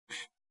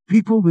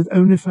People with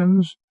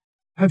OnlyFans,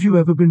 have you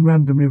ever been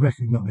randomly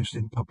recognized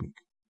in public?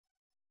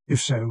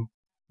 If so,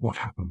 what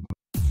happened?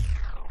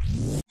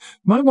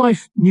 My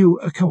wife knew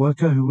a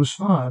coworker who was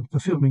fired for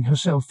filming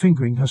herself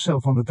fingering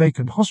herself on a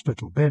vacant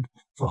hospital bed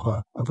for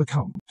her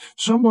account.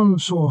 Someone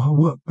saw her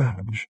work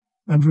badge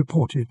and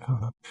reported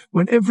her.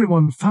 When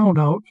everyone found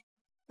out,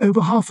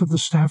 over half of the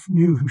staff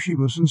knew who she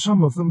was and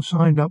some of them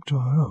signed up to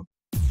her help.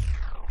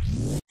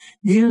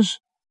 Yes,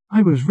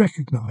 I was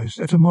recognized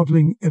at a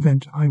modeling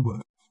event I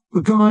worked.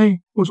 The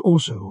guy was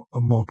also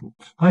a model.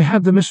 I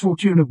had the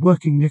misfortune of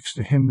working next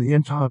to him the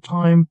entire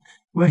time,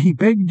 where he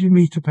begged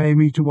me to pay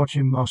me to watch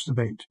him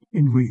masturbate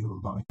in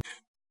real life.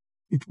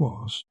 It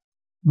was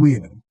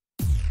weird.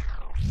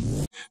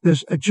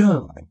 There's a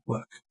girl I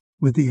work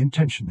with the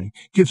intentionally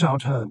gives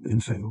out her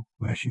info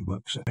where she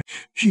works at.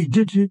 She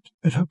did it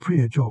at her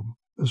prior job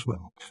as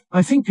well.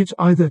 I think it's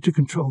either to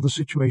control the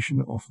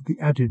situation or for the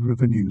added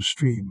revenue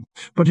stream,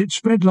 but it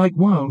spread like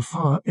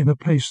wildfire in a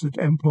place that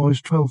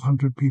employs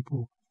 1,200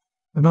 people,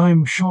 and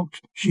I'm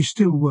shocked she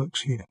still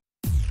works here.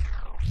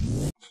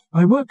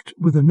 I worked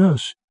with a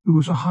nurse who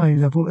was a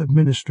high-level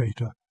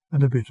administrator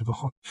and a bit of a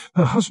hot.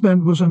 Her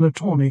husband was an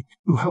attorney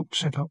who helped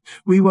set up.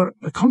 We were at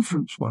a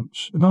conference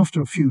once, and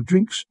after a few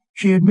drinks,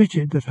 she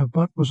admitted that her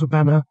butt was a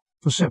banner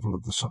for several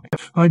of the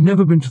sites. I'd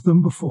never been to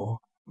them before,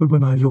 but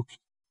when I looked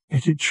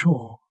at it,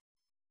 sure,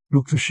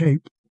 look the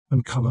shape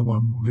and colour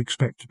one would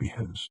expect to be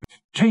hers.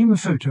 Tame a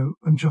photo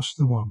and just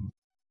the one.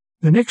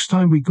 The next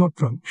time we got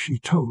drunk, she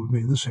told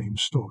me the same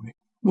story.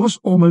 Was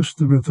almost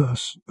the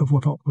reverse of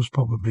what I was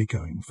probably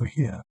going for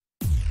here.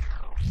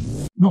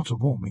 Not to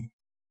bore me,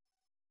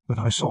 but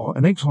I saw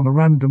an ex on a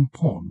random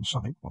porn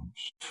site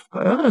once.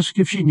 I asked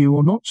if she knew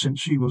or not, since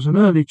she was an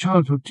early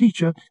childhood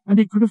teacher and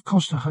it could have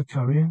cost her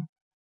career.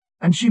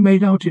 And she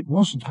made out it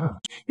wasn't her.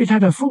 It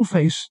had her full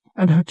face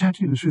and her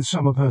tattoos with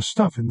some of her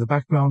stuff in the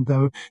background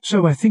though,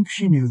 so I think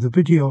she knew the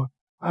video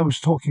I was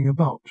talking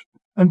about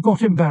and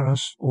got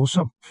embarrassed or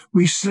something.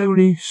 We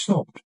slowly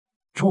stopped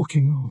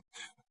talking.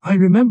 I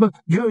remember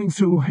going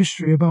through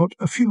history about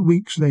a few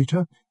weeks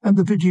later and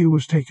the video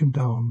was taken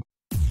down.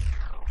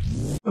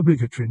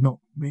 Obligatory, not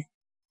me.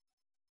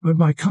 But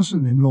my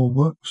cousin-in-law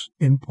works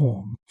in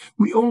porn.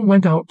 We all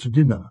went out to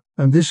dinner,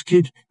 and this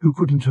kid, who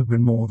couldn't have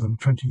been more than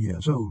 20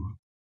 years old,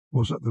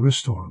 was at the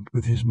restaurant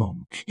with his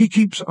mom. He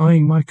keeps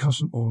eyeing my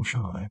cousin all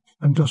shy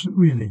and doesn't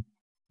really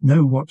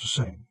know what to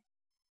say.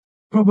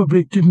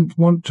 Probably didn't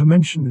want to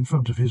mention in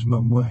front of his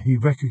mum where he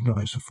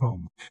recognized her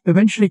from.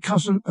 Eventually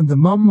cousin and the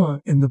mum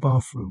were in the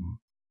bathroom.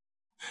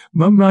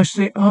 Mum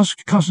nicely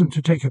asked cousin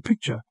to take a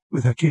picture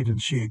with her kid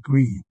and she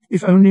agreed.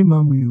 If only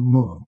mum knew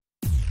more.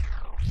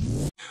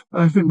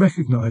 I've been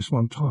recognized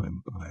one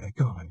time by a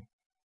guy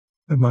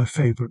at my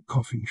favorite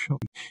coffee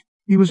shop.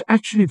 He was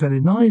actually very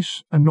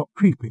nice and not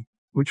creepy,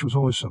 which was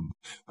awesome.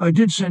 I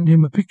did send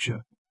him a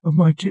picture of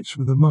my tits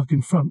with a mug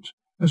in front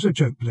as a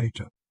joke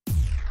later.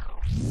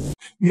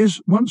 Yes,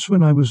 once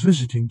when I was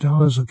visiting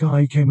Dallas, a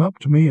guy came up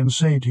to me and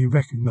said he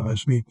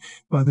recognized me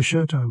by the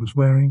shirt I was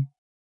wearing.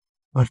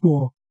 I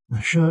wore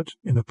a shirt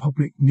in a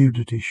public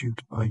nudity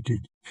shoot I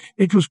did.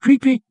 It was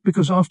creepy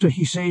because after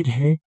he said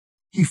hey,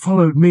 he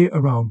followed me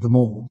around the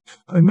mall.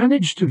 I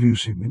managed to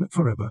lose him in it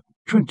forever.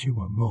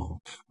 21 more.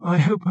 I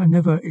hope I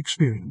never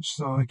experience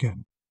that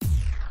again.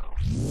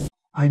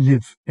 I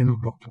live in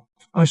Rotterdam.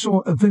 I saw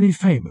a very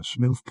famous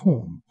MILF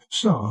porn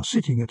star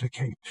sitting at a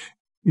cake.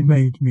 It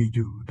made me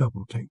do a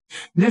double take.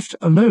 Left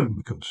alone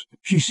because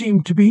she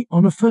seemed to be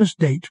on a first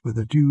date with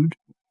a dude,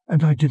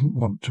 and I didn't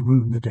want to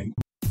ruin the date.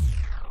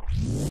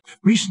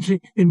 Recently,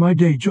 in my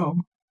day job,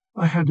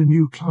 I had a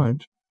new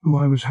client who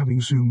I was having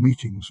Zoom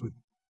meetings with,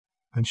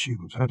 and she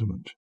was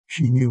adamant.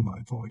 She knew my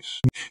voice.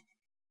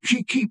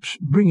 She keeps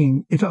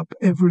bringing it up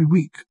every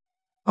week,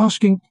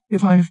 asking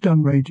if I have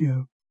done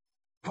radio,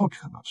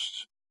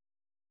 podcasts.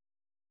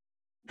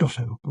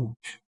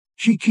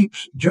 She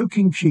keeps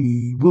joking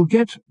she will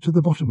get to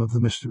the bottom of the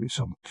mystery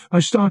somehow. I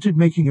started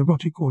making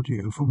erotic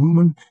audio for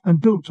women and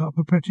built up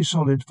a pretty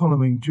solid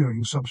following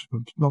during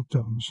subsequent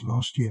lockdowns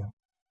last year.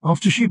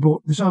 After she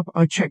brought this up,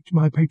 I checked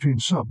my Patreon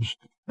subs,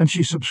 and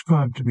she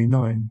subscribed to me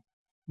 9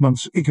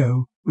 months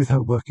ago with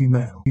her work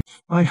email.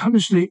 I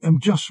honestly am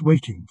just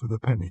waiting for the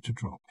penny to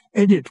drop.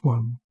 Edit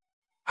 1.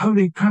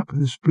 Holy crap,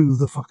 this blew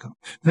the fuck up.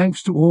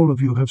 Thanks to all of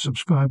you who have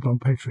subscribed on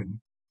Patreon.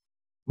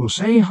 We'll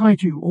say hi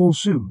to you all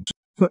soon.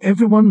 For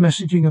everyone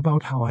messaging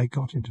about how I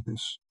got into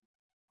this,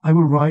 I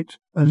will write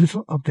a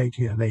little update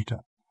here later,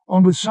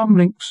 on with some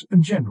links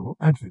and general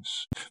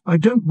advice. I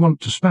don't want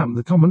to spam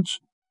the comments,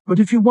 but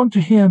if you want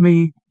to hear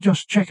me,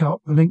 just check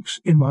out the links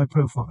in my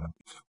profile.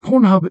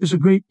 Pornhub is a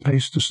great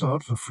place to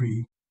start for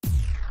free.